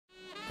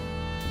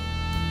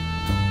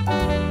This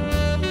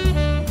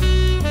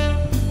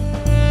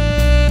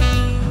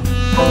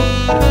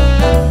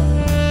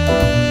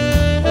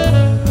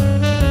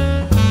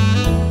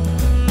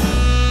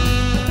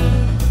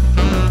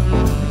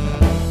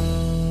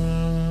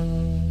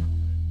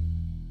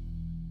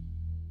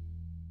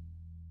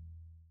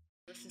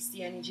is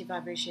the energy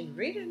vibration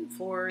reading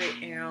for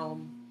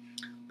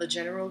the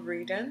general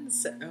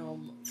readings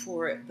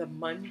for the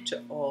month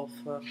of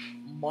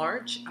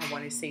March. I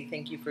want to say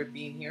thank you for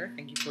being here.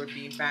 Thank you for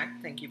being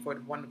back. Thank you for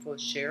the wonderful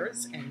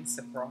shares and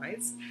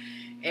surprise.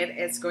 It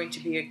is going to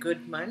be a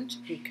good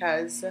month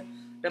because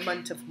the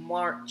month of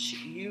March,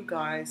 you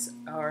guys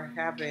are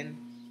having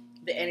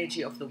the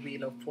energy of the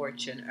Wheel of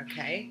Fortune,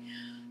 okay?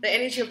 The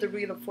energy of the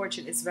Wheel of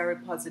Fortune is very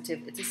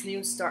positive. It is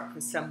new start for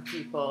some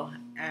people.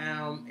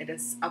 It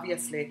is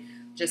obviously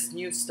just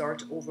new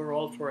start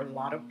overall for a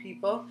lot of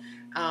people.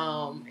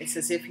 It's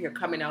as if you're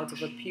coming out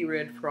of a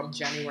period from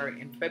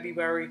January and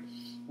February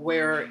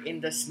where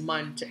in this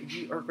month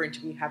you are going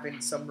to be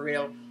having some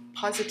real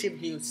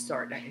positive new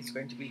start that is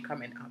going to be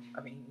coming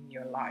up, in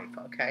your life,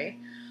 okay?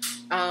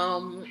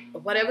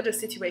 Whatever the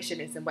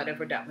situation is and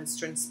whatever that was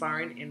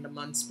transpiring in the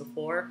months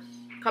before,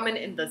 coming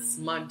in this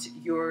month,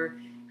 you're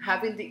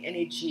having the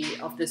energy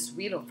of this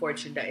Wheel of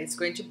Fortune that is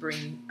going to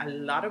bring a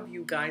lot of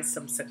you guys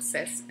some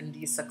success, and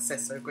these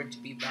successes are going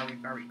to be very,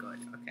 very good,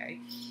 okay?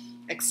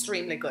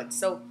 Extremely good.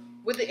 So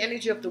with the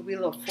energy of the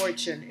Wheel of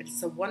Fortune,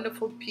 it's a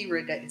wonderful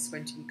period that is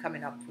going to be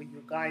coming up for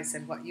you guys,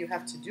 and what you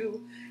have to do,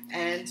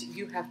 and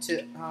you have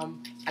to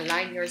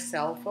align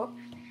yourself up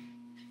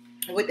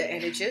with the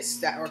energies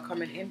that are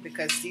coming in,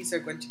 because these are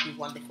going to be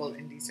wonderful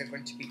and these are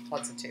going to be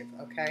positive,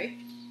 okay?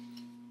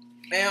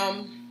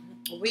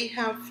 We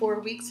have 4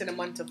 weeks in the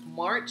month of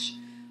March.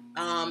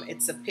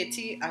 It's a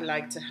pity. I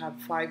like to have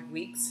 5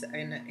 weeks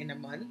in a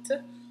month.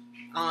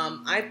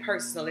 I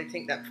personally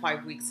think that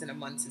 5 weeks in a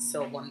month is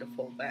so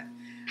wonderful, but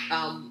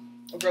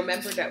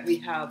remember that we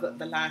have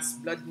the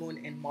last blood moon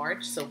in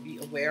March, so be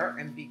aware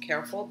and be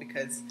careful,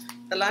 because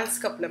the last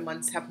couple of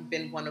months haven't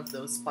been one of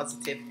those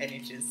positive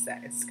energies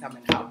that is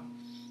coming up,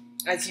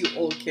 as you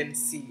all can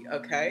see,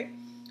 okay?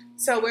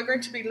 So we're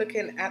going to be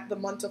looking at the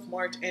month of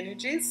March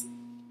energies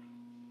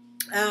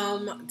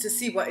to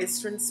see what is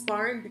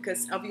transpiring,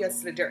 because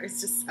obviously there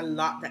is just a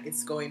lot that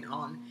is going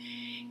on,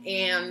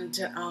 and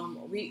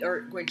we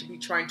are going to be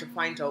trying to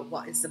find out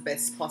what is the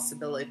best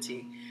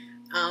possibility.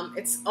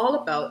 It's all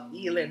about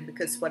healing,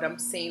 because what I'm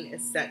seeing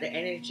is that the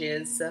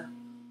energies,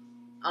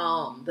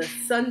 the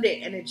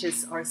Sunday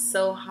energies are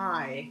so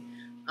high.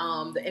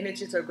 The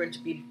energies are going to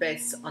be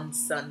best on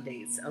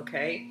Sundays,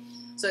 okay?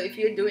 So if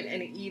you're doing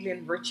any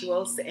healing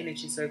rituals, the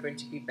energies are going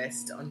to be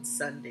best on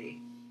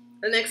Sunday.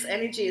 The next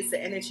energy is the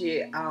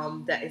energy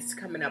that is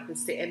coming up.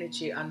 It's the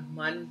energy on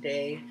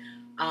Monday,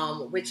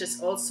 which is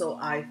also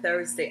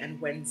Thursday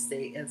and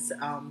Wednesday is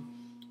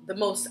the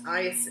most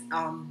highest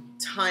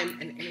time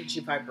and energy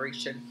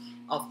vibration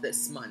of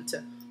this month.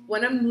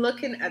 When I'm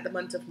looking at the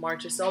month of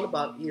March, it's all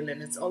about healing.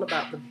 It's all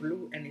about the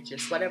blue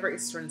energies. Whatever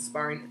is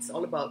transpiring, it's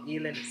all about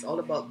healing. It's all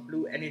about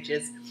blue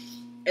energies.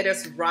 It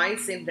is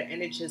rising, the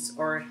energies,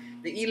 or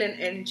the healing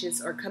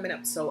energies are coming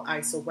up so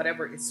high. So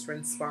whatever is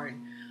transpiring,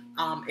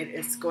 it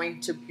is going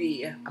to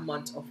be a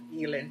month of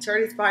healing.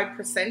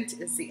 35%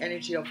 is the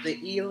energy of the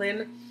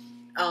healing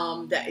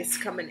that is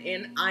coming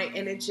in. High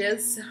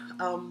energies.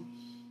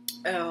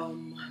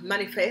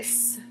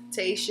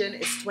 Manifestation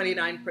is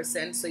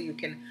 29%, so you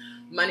can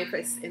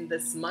manifest in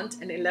this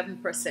month, and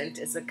 11%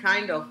 is a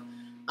kind of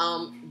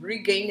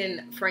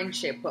regaining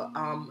friendship,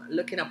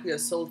 looking up your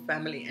soul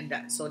family and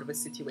that sort of a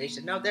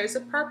situation. Now there's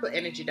a purple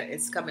energy that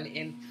is coming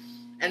in,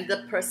 and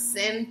the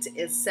percent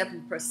is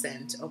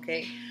 7%,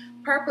 okay?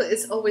 Purple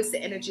is always the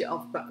energy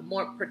of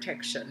more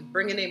protection,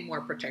 bringing in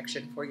more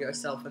protection for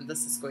yourself, and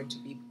this is going to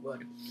be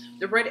good.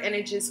 The red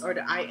energies or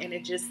the eye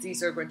energies,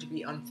 these are going to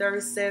be on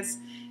Thursdays.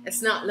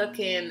 It's not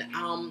looking,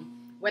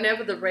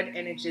 whenever the red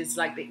energies,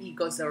 like the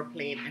egos are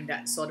playing and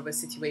that sort of a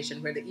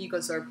situation where the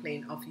egos are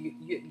playing of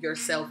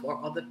yourself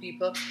or other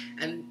people,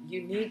 and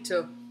you need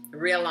to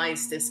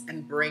realize this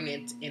and bring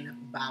it in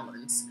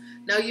balance.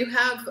 Now you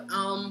have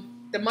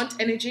the month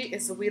energy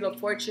is the Wheel of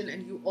Fortune,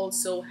 and you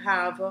also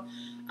have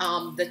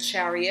the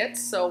Chariot.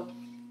 So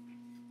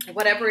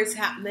whatever is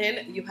happening,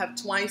 you have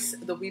twice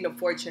the Wheel of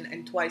Fortune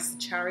and twice the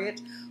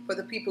Chariot. For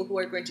the people who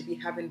are going to be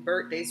having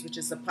birthdays, which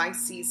is the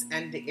Pisces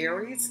and the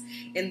Aries,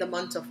 in the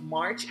month of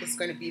March, it's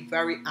going to be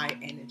very high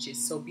energy.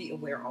 So be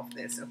aware of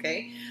this,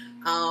 okay?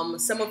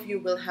 Some of you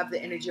will have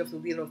the energy of the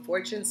Wheel of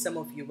Fortune. Some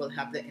of you will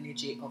have the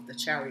energy of the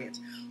Chariot.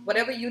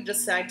 Whatever you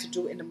decide to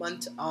do in the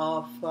month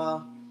of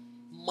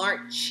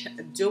March,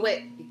 do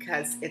it,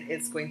 because it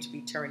is going to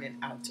be turning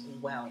out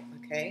well,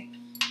 okay?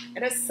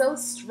 It is so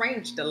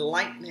strange. The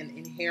lightning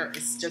in here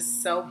is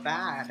just so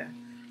bad.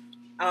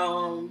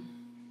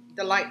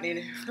 The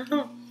lightning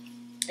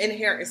in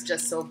here is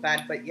just so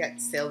bad, but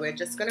yet still, we're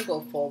just going to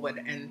go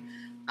forward and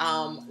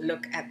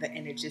look at the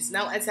energies.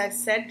 Now, as I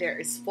said, there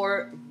is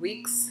 4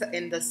 weeks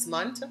in this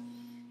month.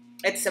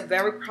 It's a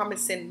very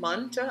promising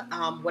month.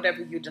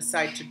 Whatever you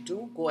decide to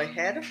do, go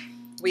ahead.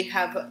 We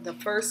have the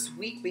first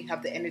week, we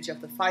have the energy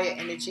of the fire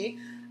energy.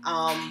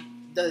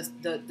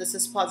 This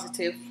is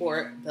positive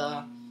for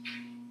the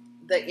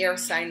air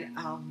sign,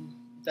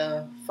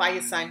 the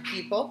fire sign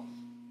people.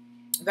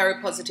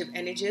 Very positive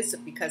energies,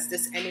 because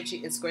this energy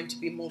is going to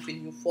be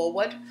moving you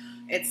forward.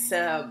 It's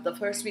the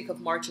first week of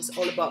March is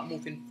all about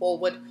moving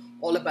forward,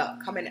 all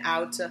about coming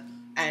out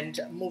and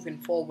moving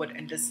forward,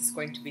 and this is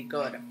going to be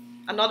good.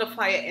 Another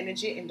fire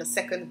energy in the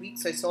second week,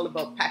 so it's all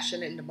about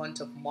passion in the month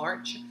of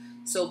March.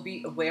 So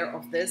be aware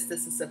of this.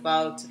 This is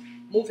about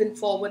moving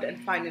forward and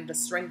finding the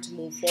strength to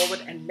move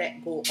forward and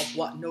let go of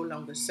what no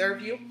longer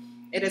serve you.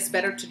 It is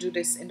better to do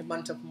this in the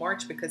month of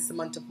March, because the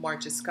month of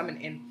March is coming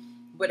in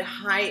with a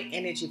high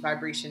energy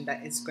vibration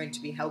that is going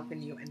to be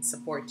helping you and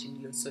supporting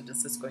you. So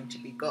this is going to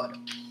be good.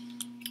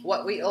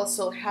 What we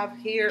also have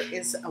here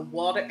is a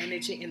water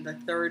energy in the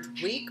third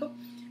week.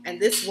 And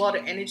this water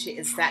energy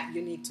is that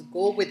you need to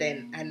go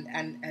within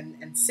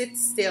and sit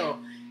still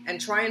and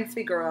try and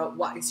figure out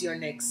what is your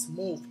next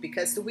move,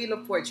 because the Wheel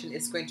of Fortune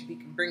is going to be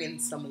bringing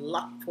some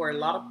luck for a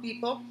lot of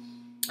people.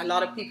 A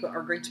lot of people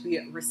are going to be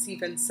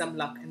receiving some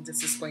luck, and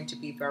this is going to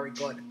be very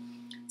good.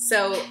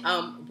 So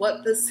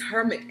what this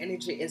Hermit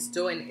energy is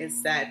doing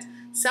is that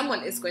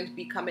someone is going to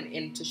be coming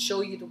in to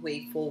show you the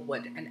way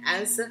forward. And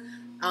as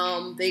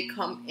they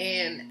come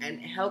in and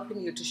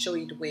helping you to show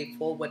you the way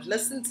forward,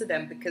 listen to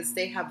them, because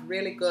they have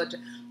really good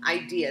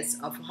ideas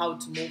of how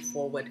to move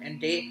forward, and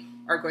they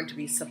are going to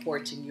be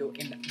supporting you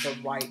in the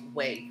right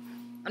way.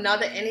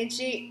 Another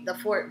energy, the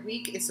fourth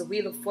week, is the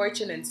Wheel of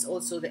Fortune, and it's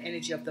also the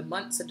energy of the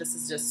month. So this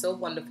is just so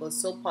wonderful,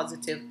 so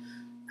positive,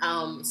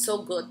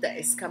 so good that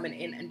is coming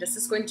in, and this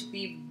is going to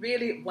be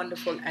really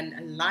wonderful and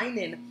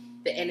aligning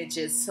the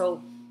energies.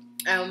 So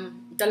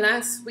the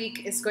last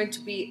week is going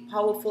to be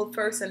powerful.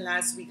 First and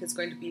last week is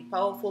going to be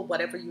powerful,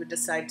 whatever you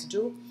decide to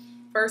do.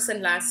 First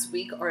and last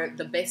week are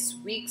the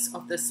best weeks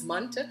of this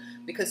month,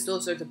 because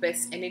those are the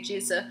best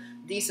energies.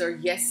 These are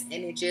yes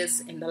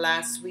energies. In the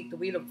last week, the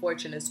Wheel of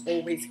Fortune is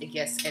always a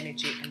yes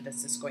energy, and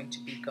this is going to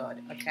be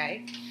good.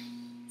 Okay,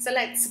 so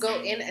let's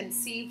go in and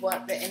see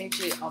what the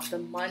energy of the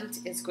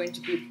month is going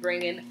to be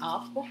bringing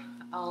up.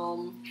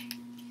 What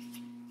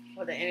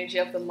the energy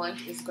of the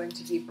month is going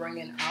to be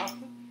bringing up.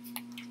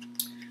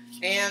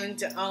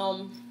 And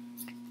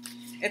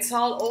it's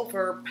all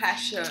over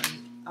passion,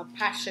 a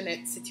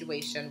passionate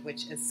situation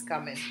which is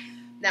coming.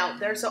 Now,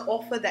 there's an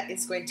offer that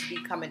is going to be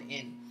coming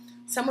in.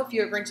 Some of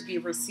you are going to be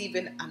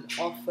receiving an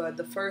offer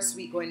the first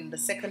week. Going in the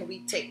second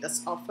week, take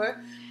this offer,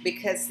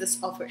 because this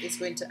offer is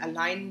going to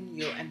align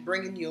you and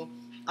bringing you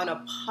on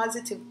a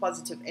positive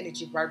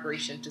energy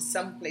vibration to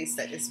some place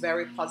that is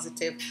very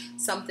positive.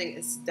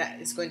 Something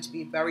that is going to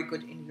be very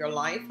good in your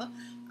life.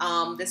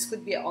 This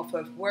could be an offer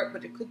of work,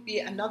 but it could be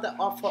another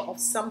offer of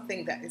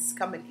something that is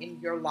coming in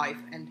your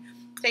life. And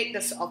take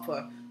this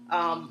offer.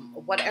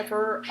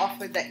 Whatever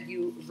offer that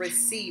you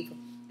receive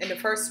in the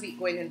first week,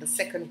 going in the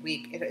second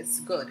week, it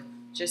is good.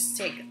 Just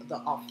take the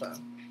offer.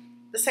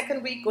 The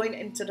second week, going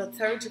into the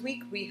third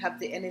week, we have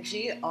the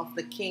energy of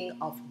the King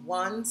of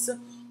Wands.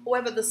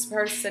 Whoever this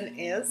person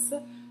is,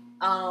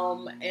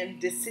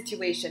 and this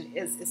situation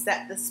is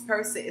that this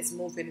person is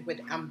moving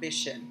with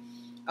ambition.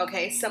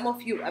 Okay, some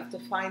of you have to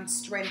find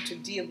strength to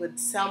deal with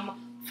some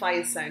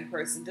fire sign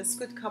person. This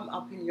could come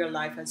up in your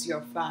life as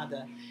your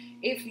father.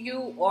 If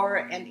you are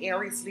an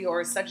Aries, Leo,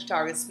 or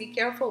Sagittarius, be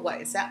careful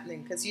what is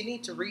happening, because you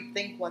need to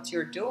rethink what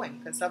you're doing,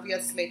 because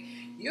obviously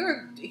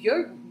you're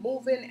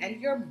moving and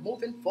you're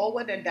moving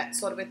forward and that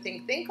sort of a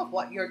thing. Think of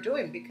what you're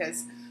doing,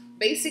 because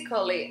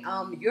basically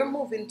you're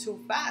moving too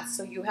fast,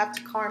 so you have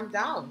to calm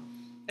down,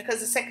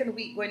 because the second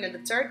week going in the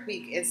third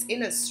week is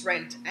inner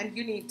strength, and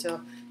you need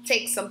to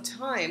take some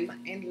time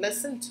and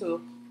listen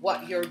to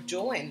what you're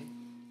doing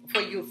for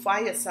you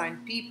fire sign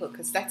people,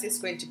 because that is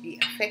going to be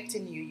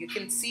affecting you. You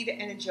can see the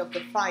energy of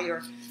the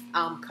fire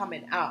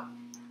coming out.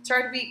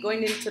 Third week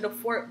going into the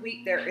fourth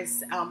week, there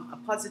is a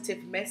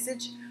positive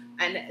message,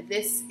 and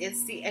this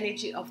is the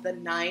energy of the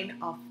 9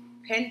 of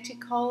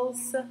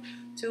Pentacles.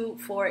 2,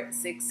 4,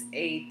 6,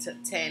 8,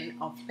 10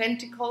 of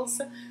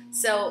Pentacles.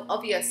 So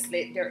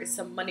obviously there is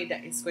some money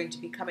that is going to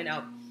be coming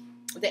out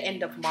the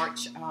end of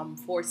March.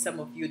 For some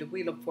of you, the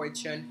Wheel of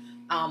Fortune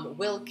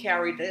will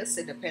carry this.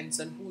 It depends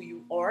on who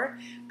you are.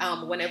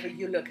 Whenever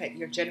you look at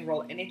your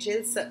general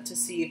energies to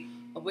see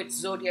which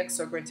zodiacs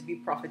are going to be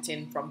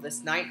profiting from this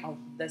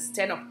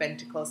 10 of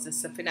Pentacles,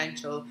 this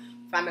financial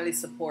family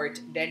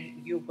support, then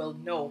you will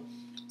know.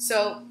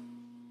 So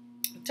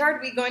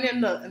third week going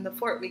in the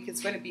fourth week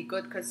is going to be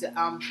good, because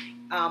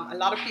a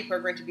lot of people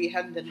are going to be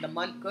handling the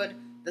month good.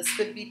 This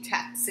could be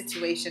tax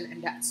situation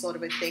and that sort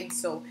of a thing.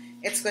 So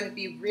it's going to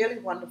be really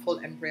wonderful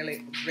and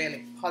really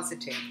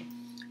positive.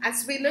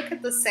 As we look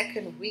at the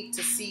second week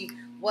to see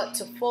what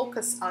to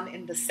focus on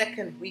in the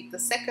second week,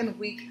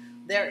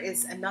 there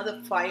is another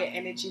fire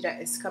energy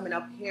that is coming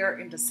up here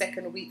in the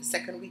second week. The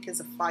second week is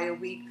a fire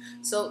week.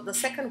 So the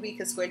second week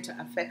is going to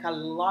affect a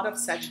lot of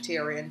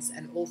Sagittarians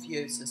and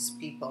Ophiuchus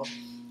people.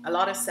 A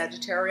lot of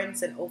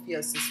Sagittarians and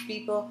Ophiuchus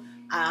people,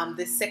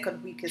 this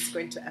second week is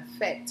going to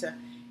affect.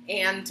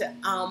 And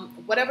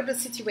whatever the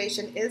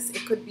situation is,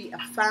 it could be a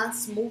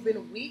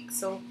fast-moving week.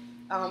 So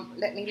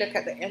let me look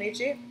at the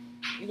energy.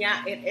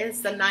 Yeah, it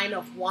is the Nine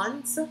of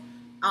Wands.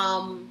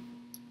 Um,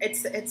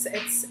 it's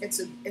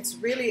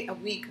really a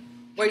week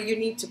where you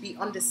need to be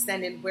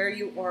understanding where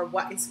you are,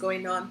 what is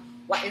going on,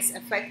 what is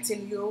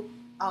affecting you,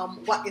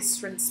 what is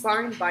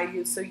transpiring by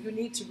you. So you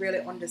need to really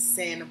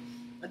understand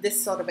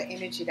this sort of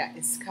energy that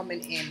is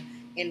coming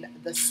in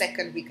the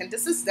second week. And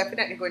this is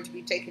definitely going to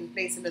be taking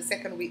place in the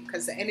second week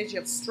because the energy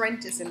of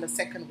strength is in the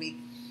second week.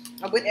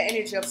 And with the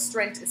energy of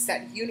strength, it's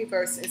that the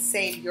universe is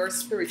saying you're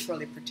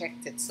spiritually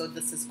protected. So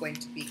this is going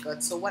to be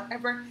good. So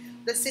whatever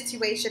the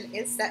situation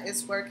is that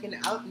is working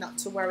out, not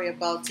to worry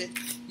about it.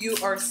 You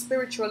are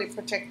spiritually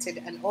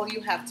protected, and all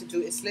you have to do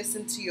is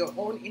listen to your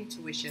own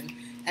intuition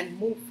and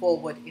move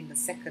forward in the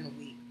second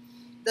week.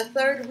 The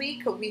third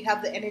week, we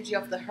have the energy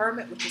of the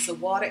Hermit, which is a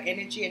water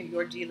energy, and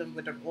you're dealing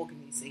with an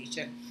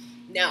organization.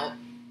 Now,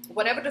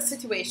 whatever the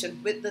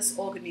situation with this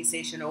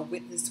organization or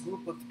with this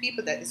group of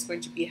people that is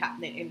going to be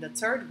happening in the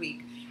third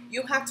week,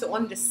 you have to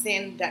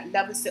understand that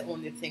love is the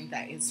only thing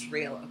that is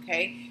real,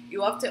 okay?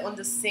 You have to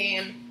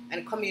understand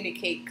and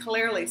communicate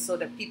clearly so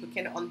that people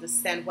can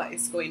understand what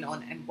is going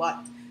on and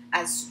what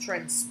has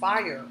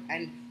transpired.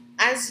 And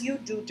as you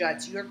do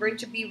that, you're going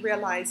to be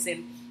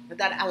realizing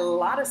that a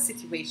lot of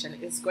situation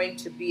is going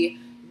to be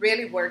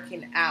really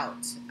working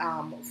out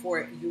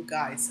for you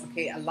guys,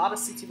 okay? A lot of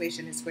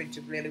situation is going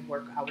to really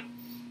work out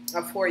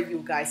for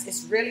you guys.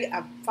 It's really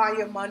a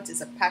fire month.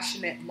 It's a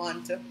passionate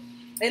month.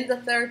 In the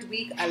third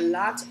week, a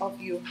lot of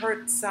you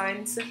earth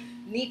signs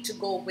need to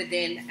go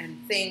within and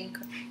think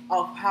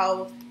of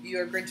how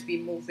you're going to be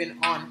moving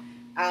on.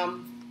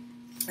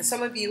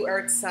 Some of you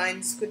earth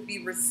signs could be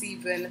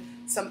receiving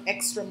some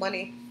extra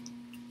money.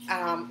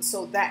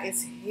 So that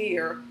is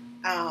here.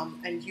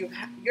 And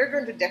you're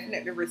going to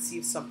definitely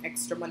receive some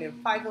extra money. The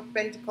Five of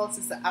Pentacles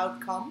is the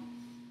outcome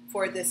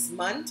for this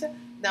month.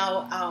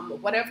 Now,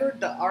 whatever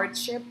the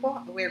hardship,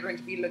 we're going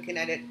to be looking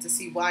at it to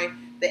see why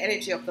the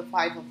energy of the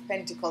Five of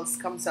Pentacles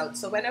comes out.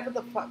 So whenever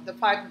the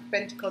Five of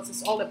Pentacles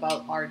is all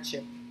about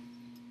hardship.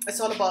 It's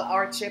all about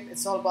hardship.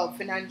 It's all about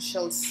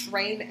financial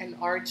strain and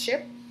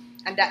hardship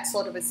and that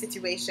sort of a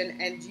situation.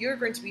 And you're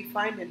going to be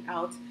finding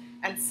out,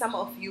 and some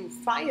of you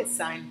fire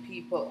sign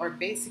people are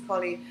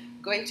basically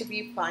going to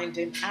be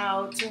finding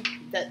out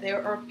that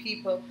there are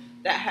people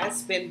that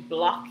has been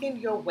blocking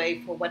your way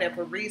for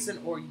whatever reason,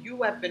 or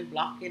you have been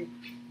blocking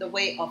the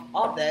way of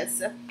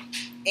others,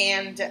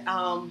 and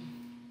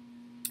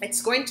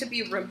it's going to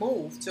be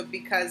removed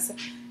because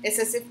it's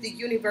as if the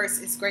universe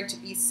is going to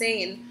be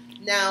saying,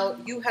 now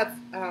you have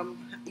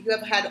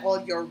had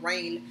all your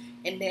reign,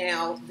 and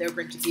now they're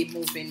going to be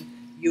moving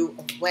you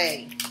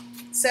away.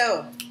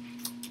 So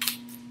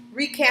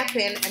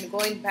recapping and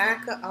going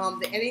back,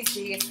 the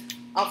energy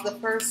of the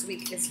first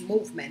week is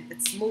movement.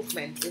 It's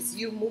movement. It's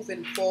you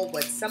moving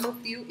forward. Some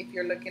of you, if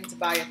you're looking to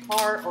buy a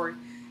car or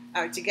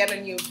to get a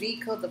new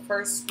vehicle, the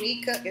first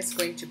week is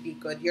going to be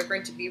good. You're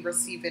going to be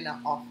receiving an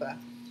offer.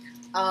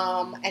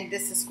 And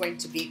this is going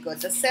to be good.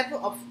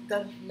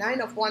 The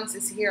Nine of Wands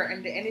is here,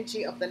 and the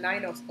energy of the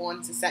Nine of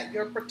Wands is that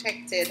you're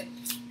protected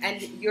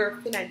and your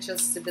financial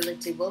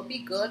stability will be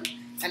good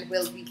and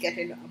will be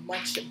getting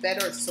much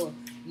better, so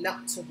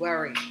not to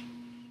worry.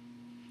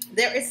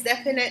 There is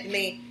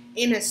definitely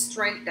inner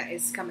strength that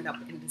is coming up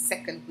in the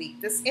second week.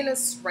 This inner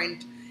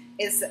strength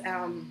is,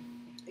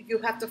 you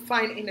have to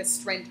find inner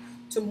strength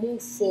to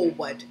move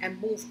forward and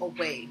move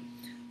away.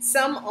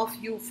 Some of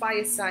you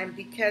fire sign,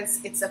 because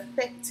it's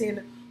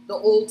affecting the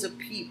older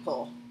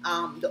people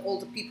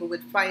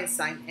with fire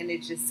sign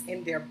energies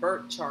in their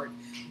birth chart.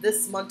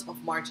 This month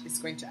of March is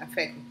going to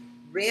affect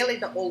really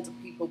the older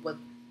people with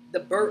the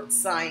birth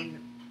sign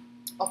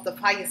of the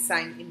fire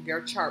sign in their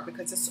chart,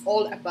 because it's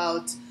all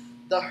about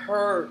the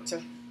hurt.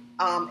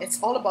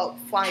 It's all about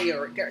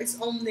fire. There is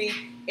only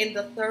in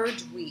the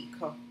third week.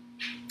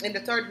 In the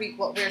third week,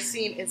 what we're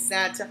seeing is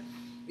that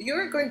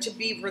you're going to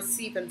be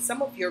receiving,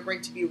 some of you are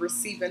going to be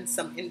receiving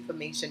some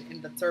information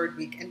in the third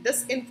week. And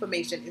this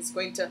information is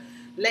going to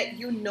let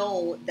you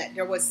know that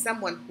there was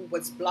someone who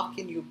was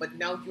blocking you, but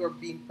now you're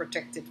being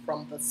protected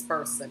from this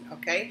person,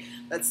 okay?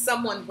 That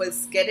someone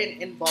was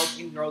getting involved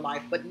in your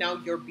life, but now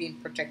you're being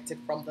protected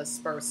from this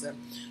person.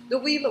 The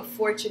Wheel of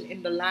Fortune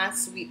in the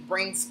last week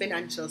brings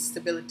financial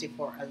stability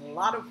for a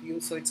lot of you,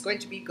 so it's going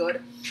to be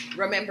good.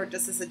 Remember,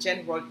 this is a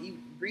general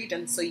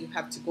reading, so you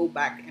have to go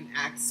back and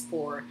ask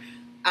for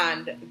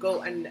and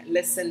go and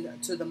listen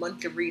to the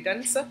monthly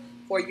readings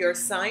for your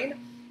sign.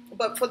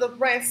 But for the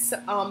rest,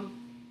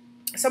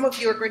 some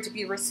of you are going to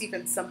be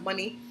receiving some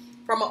money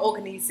from an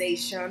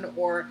organization,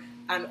 or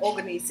an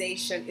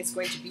organization is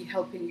going to be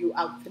helping you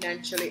out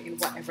financially in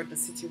whatever the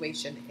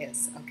situation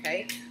is,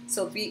 okay?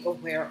 So be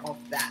aware of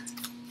that.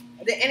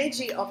 The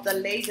energy of the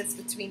ladies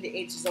between the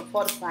ages of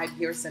 45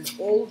 years and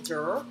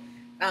older,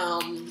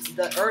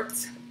 the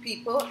earth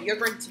people, you're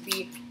going to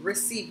be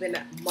receiving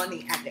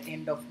money at the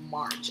end of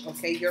March,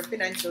 okay? Your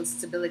financial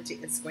stability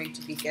is going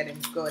to be getting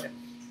good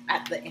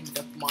at the end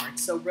of March.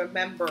 So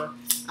remember,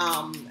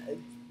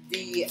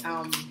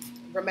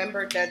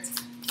 remember that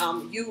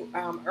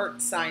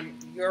Earth sign,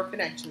 your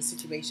financial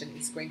situation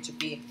is going to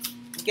be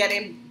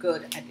getting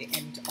good at the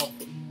end of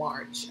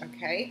March.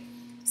 Okay,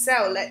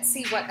 so let's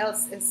see what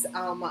else is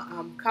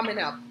coming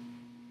up.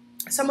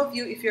 Some of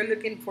you, if you're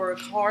looking for a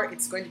car,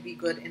 it's going to be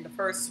good in the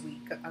first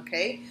week.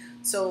 Okay,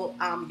 so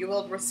you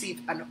will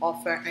receive an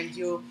offer, and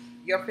your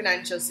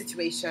financial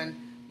situation,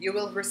 you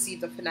will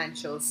receive the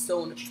financial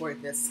stone for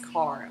this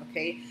car.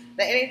 Okay,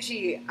 the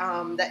energy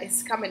that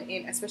is coming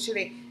in,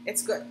 especially,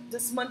 it's good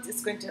this month,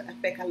 is going to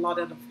affect a lot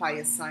of the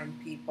fire sign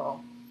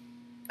people.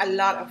 A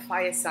lot of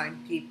fire sign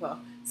people.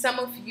 Some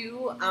of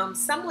you,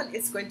 someone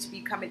is going to be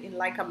coming in,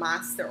 like a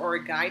master or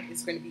a guide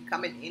is going to be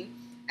coming in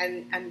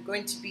and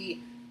going to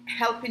be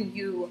helping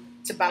you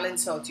to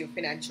balance out your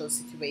financial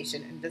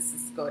situation, and this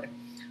is good.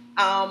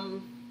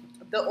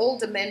 The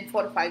older men,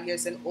 45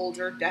 years and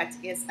older, that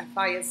is a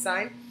fire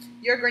sign.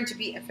 You're going to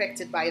be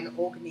affected by an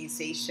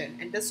organization,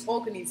 and this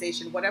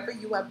organization, whatever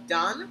you have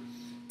done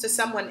to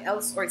someone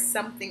else or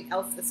something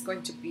else, is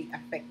going to be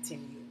affecting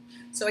you.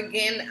 So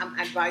again, I'm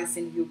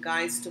advising you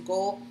guys to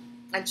go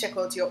and check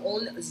out your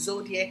own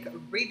zodiac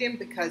reading,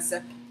 because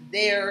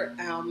there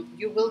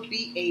you will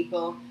be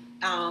able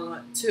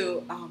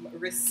to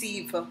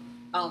receive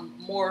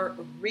more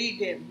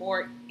reading,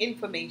 more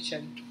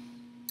information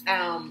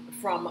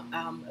from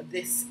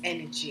these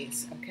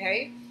energies.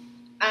 Okay,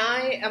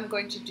 I am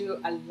going to do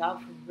a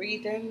love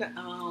reading.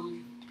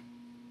 I'm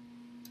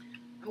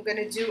going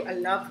to do a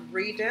love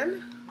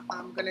reading.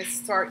 I'm going to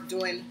start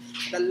doing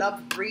the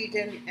love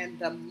reading and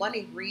the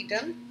money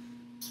reading.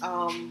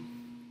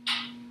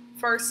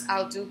 First,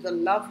 I'll do the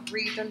love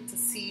reading to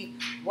see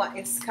what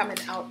is coming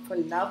out for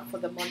love for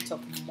the month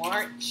of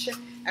March.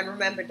 And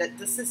remember that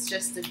this is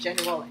just the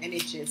general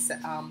energies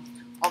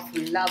of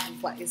love,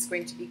 what is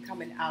going to be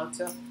coming out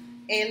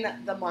in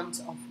the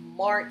month of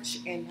March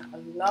in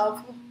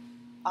love.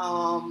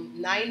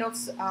 Nine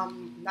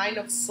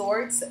of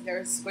Swords.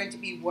 There's going to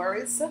be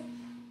worries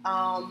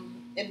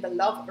in the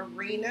love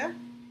arena.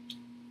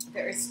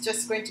 There is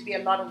just going to be a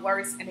lot of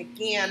worries, and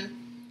again,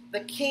 the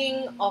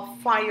King of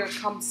Fire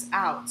comes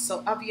out.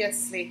 So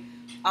obviously,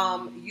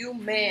 you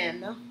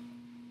men,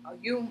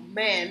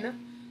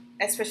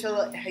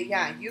 especially,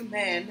 yeah, you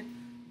men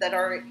that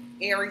are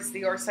Aries,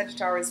 Leo,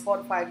 Sagittarius,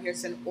 45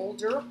 years and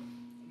older,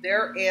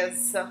 there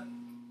is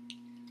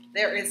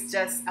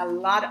just a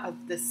lot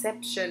of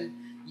deception.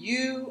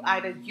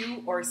 Either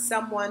you or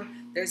someone,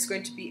 there's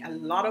going to be a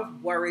lot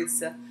of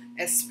worries,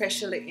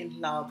 especially in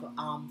love,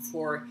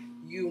 for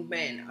you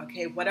men.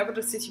 Okay, whatever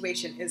the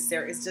situation is,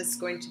 there is just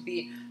going to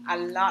be a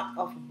lot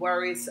of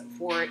worries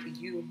for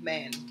you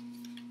men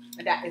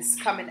that is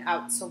coming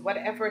out. So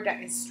whatever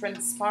that is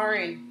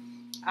transpiring,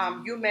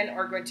 you men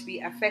are going to be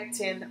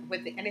affecting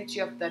with the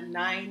energy of the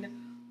Nine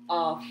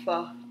of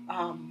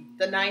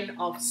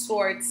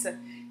Swords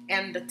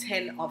and the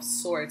 10 of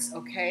Swords.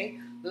 Okay,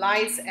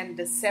 lies and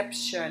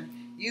deception.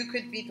 You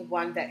could be the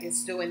one that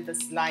is doing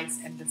this lies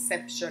and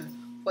deception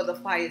for the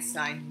fire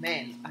sign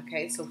men.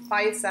 Okay, so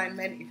fire sign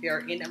men, if you're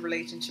in a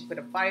relationship with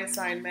a fire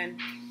sign man,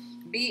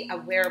 be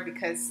aware,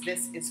 because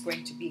this is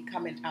going to be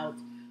coming out.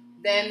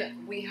 Then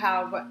we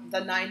have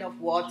the Nine of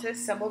Water.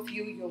 Some of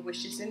you, your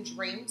wishes and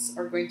dreams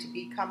are going to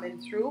be coming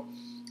through,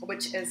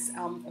 which is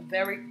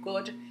very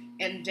good.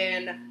 And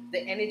then the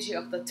energy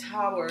of the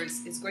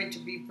Towers is going to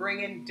be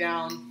bringing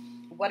down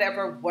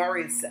whatever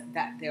worries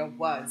that there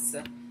was.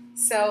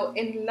 So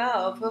in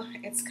love,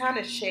 it's kind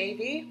of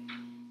shady.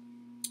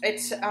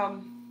 It's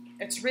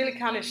really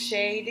kind of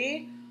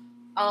shady.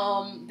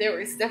 There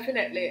is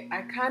definitely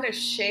a kind of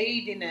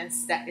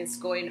shadiness that is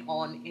going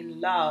on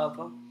in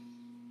love.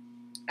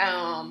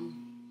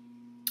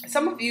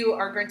 Some of you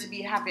are going to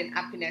be having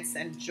happiness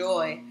and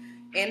joy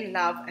in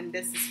love, and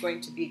this is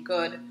going to be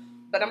good.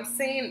 But I'm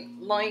saying,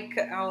 like,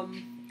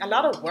 a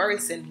lot of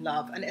worries in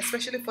love, and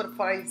especially for the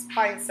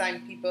fire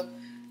sign people,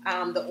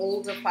 the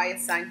older fire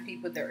sign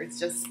people, there is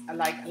just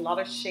like a lot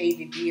of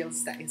shady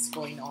deals that is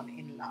going on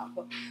in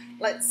love.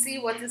 Let's see,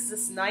 what is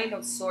this Nine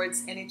of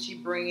Swords energy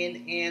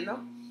bringing in?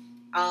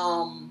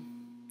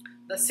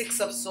 The Six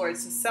of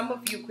Swords. So some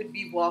of you could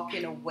be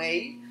walking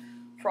away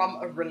from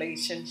a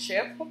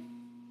relationship.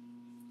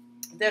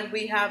 Then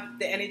we have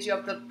the energy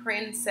of the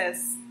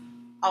Princess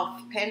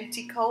of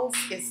Pentacles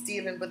is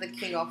dealing with the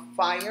King of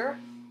Fire.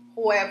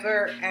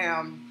 Whoever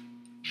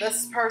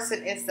this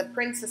person is, the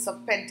Princess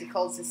of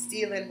Pentacles, is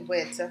dealing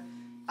with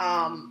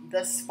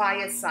this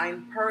fire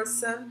sign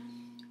person.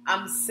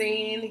 I'm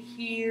seeing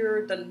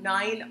here the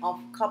Nine of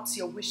Cups.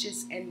 Your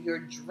wishes and your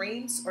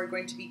dreams are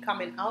going to be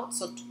coming out,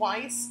 so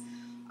twice.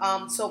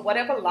 So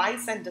whatever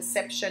lies and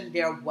deception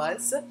there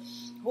was,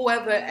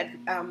 whoever had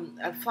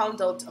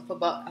found out of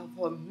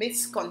a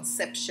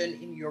misconception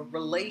in your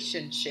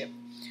relationship,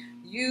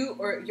 you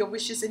or your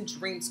wishes and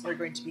dreams are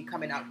going to be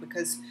coming out,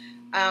 because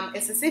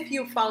it's as if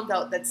you found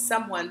out that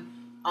someone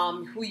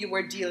who you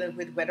were dealing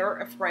with, whether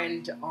a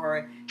friend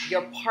or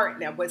your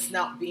partner, was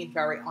not being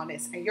very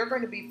honest, and you're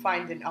going to be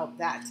finding out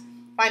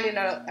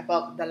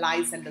about the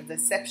lies and the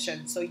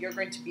deception. So you're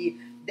going to be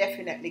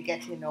definitely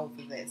getting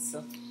over this.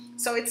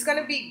 So it's going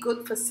to be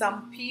good for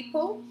some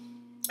people.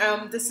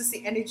 This is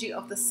the energy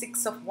of the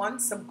Six of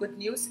Wands. Some good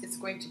news is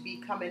going to be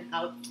coming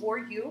out for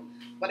you.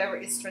 Whatever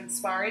is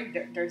transpiring,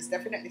 there's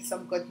definitely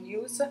some good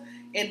news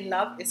in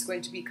love is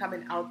going to be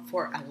coming out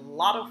for a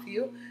lot of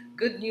you.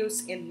 Good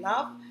news in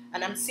love.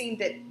 And I'm seeing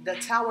that the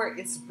Tower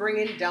is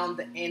bringing down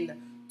the end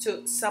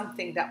to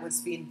something that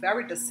was being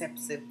very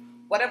deceptive.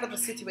 Whatever the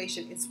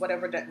situation is,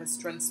 whatever that was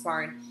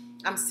transpiring,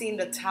 I'm seeing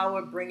the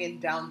Tower bringing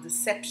down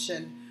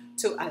deception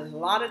to a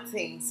lot of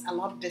things, a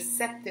lot of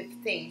deceptive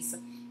things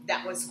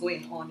that was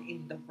going on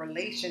in the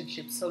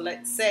relationship. So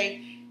let's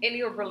say in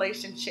your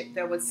relationship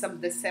there was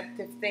some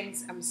deceptive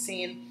things. I'm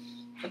seeing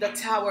the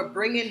Tower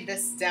bringing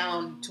this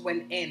down to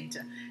an end,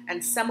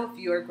 and some of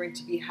you are going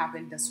to be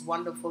having this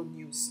wonderful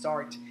new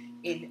start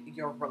in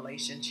your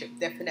relationship.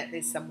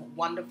 Definitely some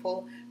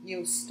wonderful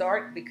new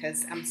start,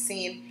 because I'm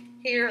seeing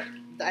here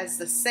as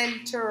the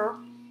center,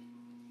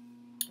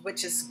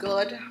 which is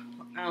good.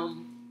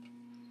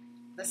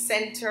 The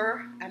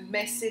center, a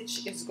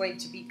message is going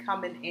to be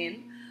coming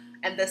in,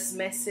 and this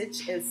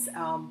message is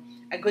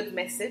a good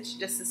message.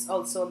 This is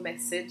also a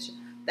message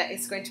that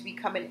is going to be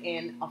coming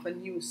in of a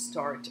new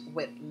start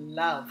with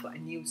love, a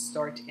new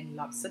start in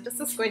love. So this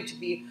is going to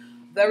be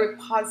very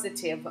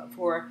positive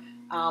for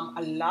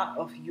a lot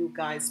of you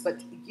guys.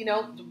 But you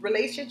know, the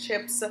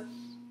relationships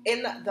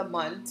in the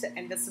month,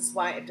 and this is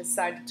why I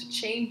decided to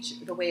change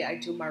the way I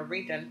do my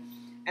reading.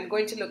 I'm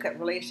going to look at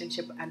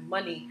relationship and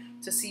money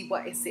to see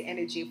what is the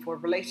energy for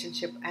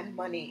relationship and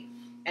money.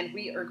 And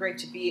we are going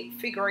to be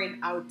figuring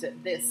out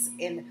this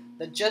in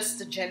the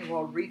just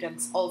general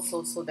readings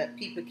also, so that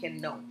people can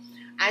know.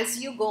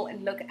 As you go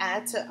and look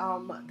at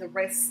the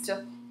rest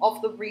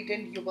of the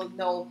reading, you will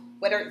know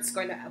whether it's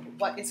going to,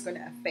 what is going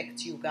to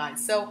affect you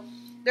guys. So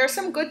there's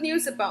some good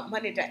news about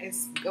money that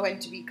is going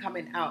to be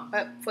coming out.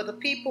 But for the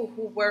people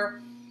who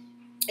were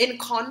in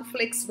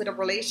conflicts with a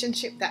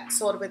relationship, that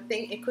sort of a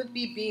thing, it could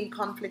be being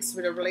conflicts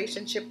with a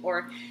relationship,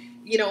 or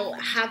you know,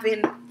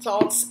 having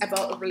thoughts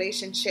about a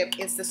relationship.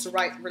 Is this the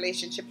right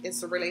relationship? Is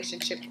the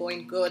relationship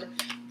going good?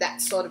 That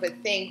sort of a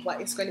thing.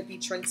 What is going to be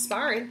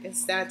transpiring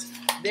is that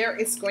there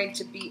is going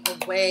to be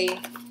a way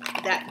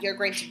that you're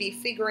going to be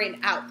figuring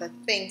out that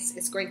things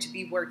is going to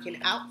be working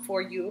out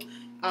for you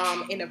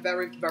in a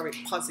very, very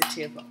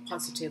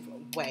positive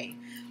way.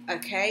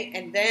 Okay,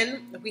 and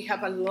then we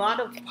have a lot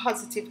of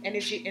positive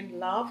energy in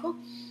love,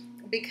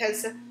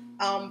 because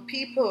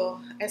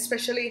people,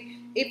 especially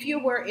if you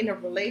were in a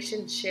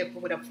relationship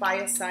with a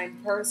fire sign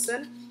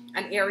person,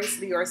 an Aries,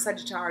 Leo, or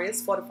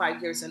Sagittarius,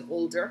 45 years and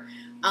older,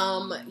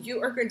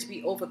 you are going to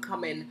be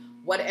overcoming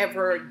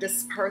whatever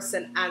this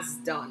person has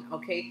done.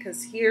 Okay,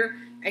 because here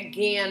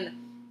again,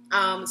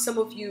 some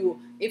of you,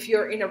 if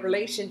you're in a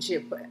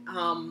relationship,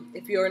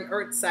 if you're an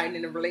earth sign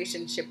in a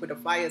relationship with a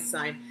fire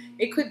sign,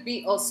 it could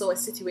be also a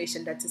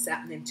situation that is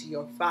happening to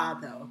your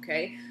father.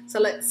 Okay, so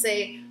let's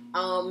say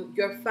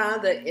your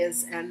father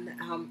is an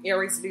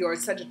Aries, Leo, or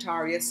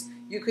Sagittarius.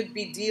 You could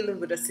be dealing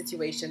with a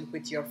situation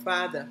with your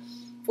father.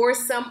 For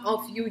some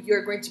of you,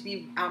 you're going to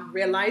be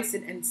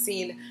realizing and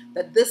seeing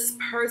that this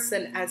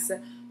person has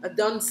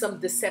done some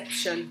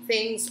deception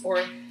things,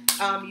 or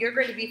you're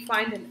going to be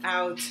finding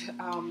out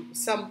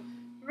some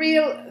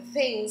real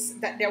things,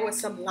 that there was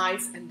some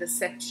lies and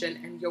deception,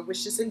 and your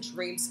wishes and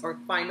dreams are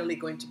finally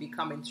going to be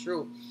coming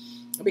true,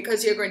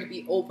 because you're going to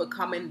be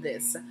overcoming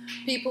this.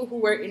 People who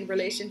were in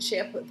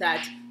relationship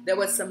that there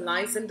was some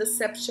lies and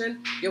deception,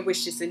 your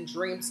wishes and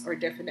dreams are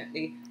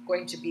definitely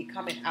going to be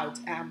coming out.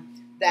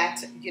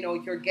 That, you know,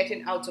 you're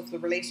getting out of the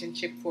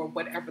relationship for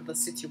whatever the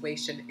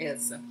situation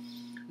is.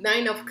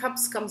 Nine of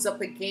Cups comes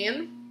up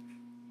again,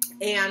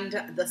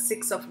 and the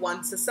Six of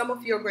Wands. So some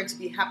of you are going to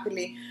be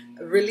happily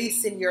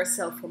releasing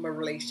yourself from a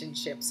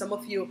relationship. Some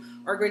of you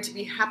are going to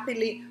be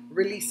happily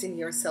releasing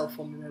yourself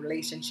from a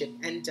relationship.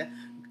 And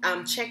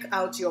check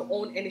out your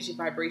own energy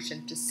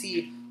vibration to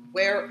see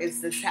where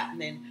is this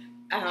happening.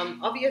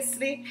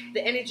 Obviously,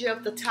 the energy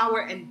of the Tower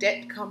and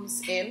death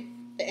comes in.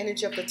 The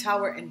energy of the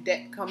Tower and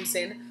death comes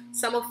in.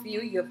 Some of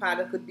you, your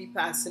father could be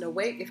passing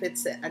away if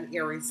it's an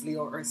Aries,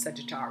 Leo, or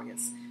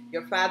Sagittarius.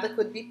 Your father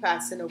could be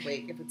passing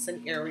away if it's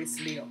an Aries,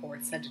 Leo, or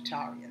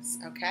Sagittarius.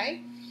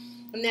 Okay?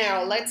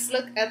 Now, let's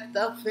look at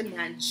the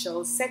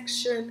financial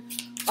section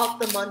of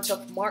the month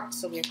of March.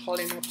 So we're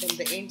calling upon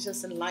the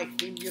angels and light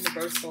beam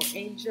universal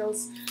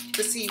angels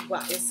to see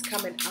what is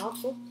coming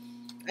out.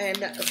 And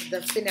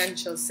the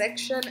financial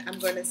section, I'm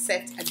going to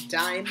set a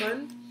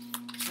diamond.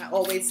 I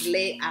always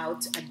lay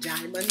out a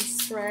diamond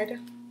spread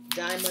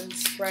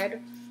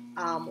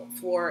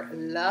for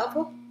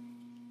love.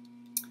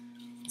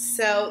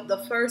 So the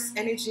first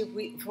energy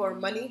for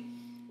money,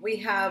 we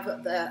have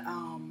the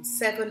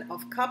Seven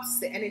of Cups.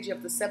 The energy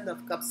of the Seven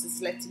of Cups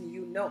is letting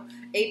you know.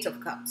 Eight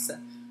of Cups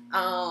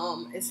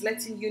is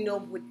letting you know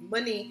with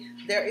money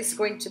there is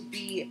going to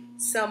be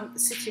some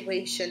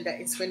situation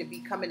that is going to be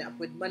coming up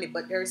with money,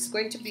 but there is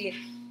going to be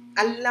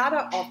a lot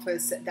of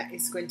offers that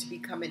is going to be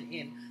coming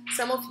in.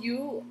 Some of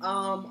you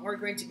are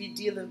going to be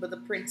dealing with the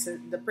Prince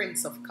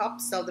of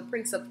Cups. Now, the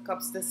Prince of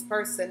Cups, this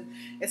person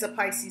is a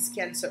Pisces,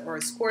 Cancer, or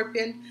a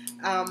Scorpion.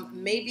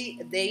 Maybe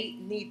they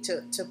need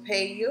to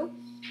pay you.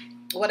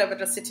 whatever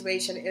the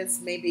situation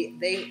is, maybe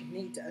they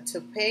need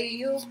to pay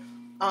you,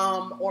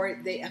 or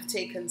they have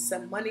taken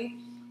some money.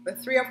 The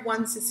Three of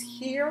Wands is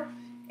here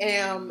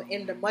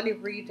in the money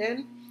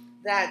reading.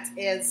 That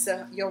is,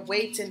 you're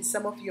waiting,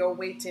 some of you are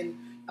waiting,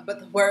 but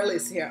the world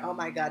is here. Oh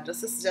my God,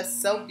 this is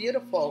just so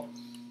beautiful.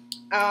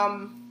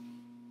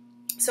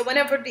 So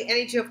whenever the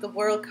energy of the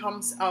world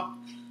comes up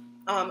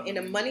in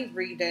a money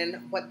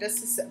reading, what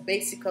this is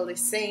basically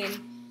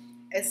saying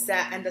is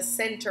that, and the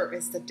center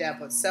is the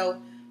devil.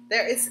 So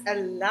there is a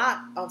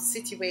lot of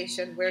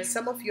situation where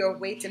some of you are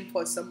waiting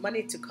for some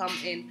money to come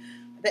in.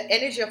 The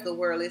energy of the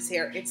world is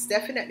here. It's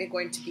definitely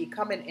going to be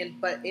coming in,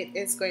 but it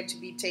is going to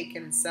be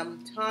taking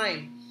some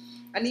time.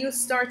 A new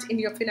start in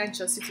your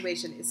financial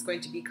situation is going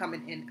to be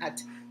coming in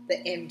at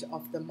the end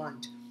of the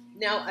month.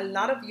 Now, a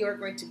lot of you are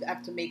going to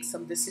have to make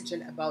some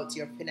decision about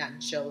your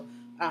financial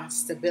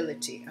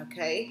stability,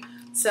 okay?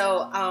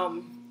 So,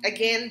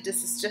 again,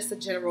 this is just a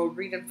general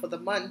reading for the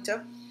month.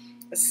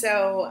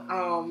 So,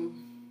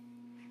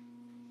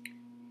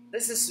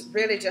 this is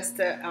really just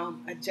a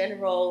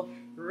general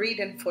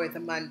reading for the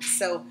month.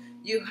 So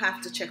you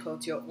have to check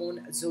out your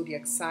own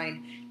zodiac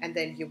sign, and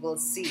then you will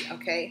see.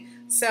 Okay,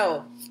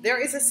 so there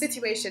is a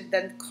situation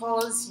that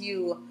calls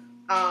you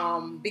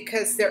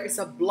because there is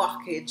a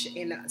blockage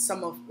in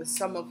some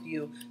of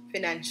you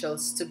financial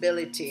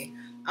stability.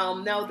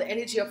 Now the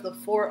energy of the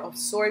Four of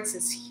Swords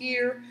is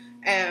here.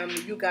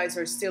 You guys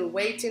are still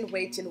waiting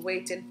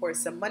for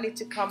some money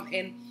to come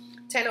in.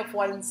 Ten of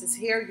Wands is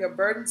here. Your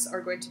burdens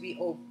are going to be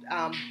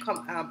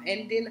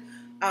ending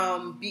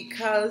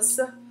because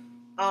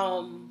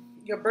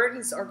your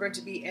burdens are going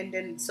to be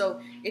ending. So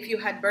if you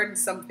had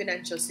burdensome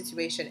financial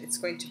situation, it's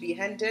going to be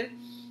ending.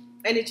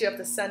 Energy of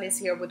the Sun is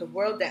here with the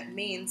World. That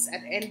means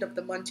at the end of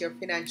the month, your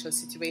financial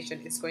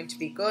situation is going to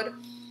be good.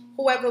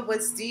 Whoever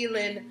was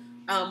dealing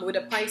with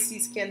a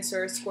Pisces,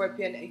 Cancer,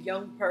 Scorpion, a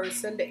young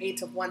person, the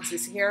Eight of Wands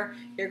is here.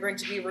 You're going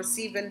to be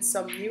receiving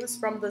some news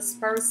from this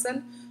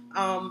person.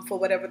 For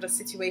whatever the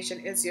situation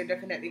is, you're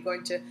definitely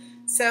going to.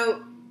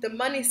 So the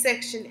money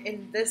section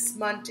in this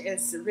month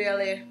is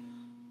really,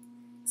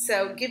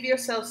 so give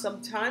yourself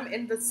some time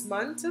in this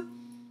month,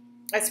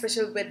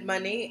 especially with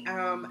money,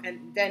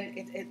 and then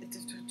it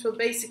will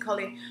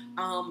basically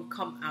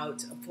come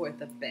out for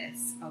the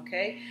best.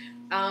 Okay,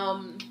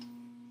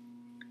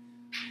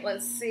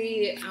 let's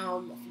see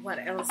what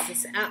else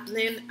is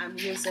happening. I'm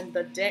using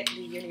the deck.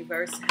 The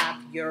universe have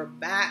your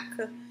back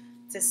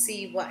to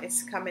see what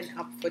is coming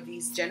up for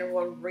these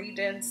general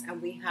readings. And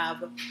we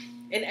have,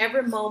 in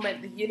every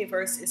moment, the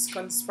universe is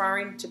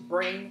conspiring to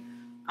bring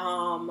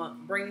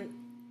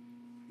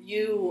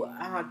you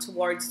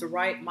towards the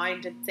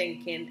right-minded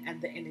thinking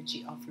and the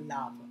energy of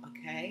love.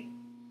 Okay,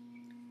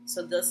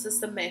 so this is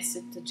the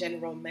message, the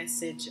general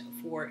message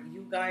for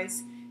you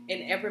guys.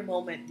 In every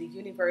moment, the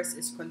universe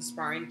is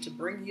conspiring to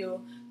bring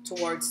you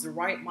towards the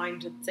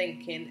right-minded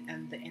thinking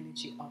and the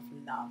energy of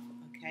love.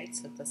 Okay,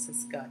 so this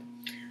is good.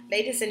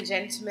 Ladies and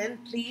gentlemen,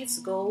 please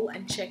go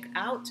and check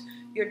out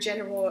your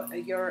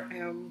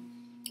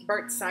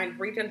birth sign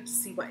reading to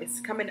see what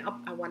is coming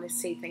up. I want to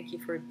say thank you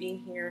for being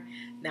here.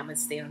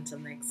 Namaste until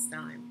next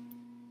time.